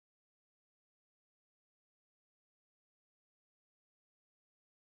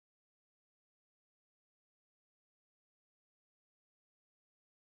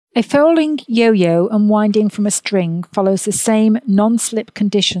A folding yo-yo unwinding from a string follows the same non-slip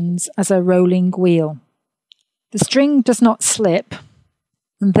conditions as a rolling wheel. The string does not slip,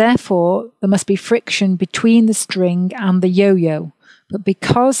 and therefore there must be friction between the string and the yo-yo, but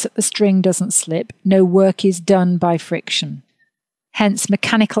because the string doesn't slip, no work is done by friction. Hence,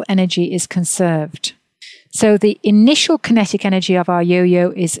 mechanical energy is conserved. So the initial kinetic energy of our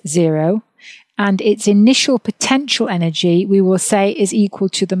yo-yo is 0, and its initial potential energy, we will say, is equal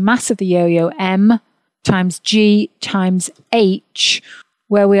to the mass of the yo-yo, m, times g times h,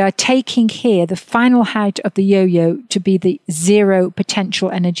 where we are taking here the final height of the yo-yo to be the 0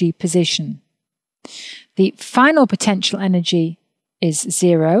 potential energy position. The final potential energy is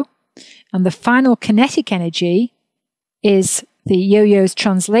 0, and the final kinetic energy is the yo-yo's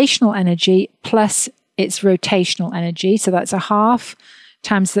translational energy plus its rotational energy. So that's a half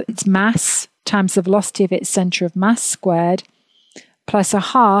times its mass times the velocity of its centre of mass squared, plus a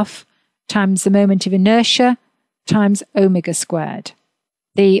half times the moment of inertia times omega squared.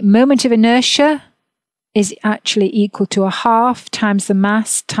 The moment of inertia is actually equal to a half times the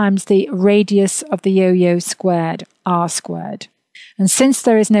mass times the radius of the yo-yo squared, r squared. And since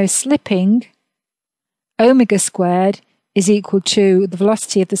there is no slipping, omega squared is equal to the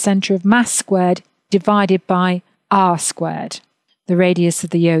velocity of the centre of mass squared divided by r squared, the radius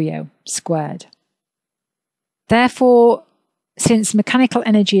of the yo-yo squared. Therefore, since mechanical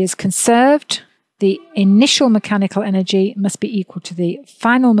energy is conserved, the initial mechanical energy must be equal to the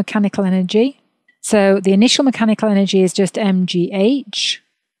final mechanical energy. So the initial mechanical energy is just mgh,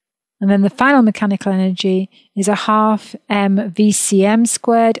 and then the final mechanical energy is a half mvcm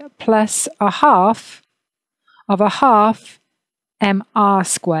squared plus a half of a half mr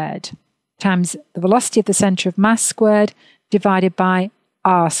squared times the velocity of the centre of mass squared divided by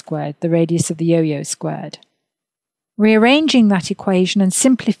r squared, the radius of the yo-yo squared. Rearranging that equation and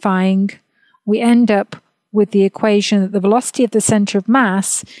simplifying, we end up with the equation that the velocity of the centre of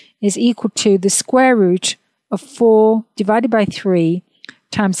mass is equal to the square root of 4 divided by 3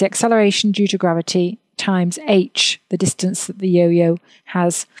 times the acceleration due to gravity times h, the distance that the yo-yo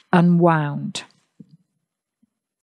has unwound.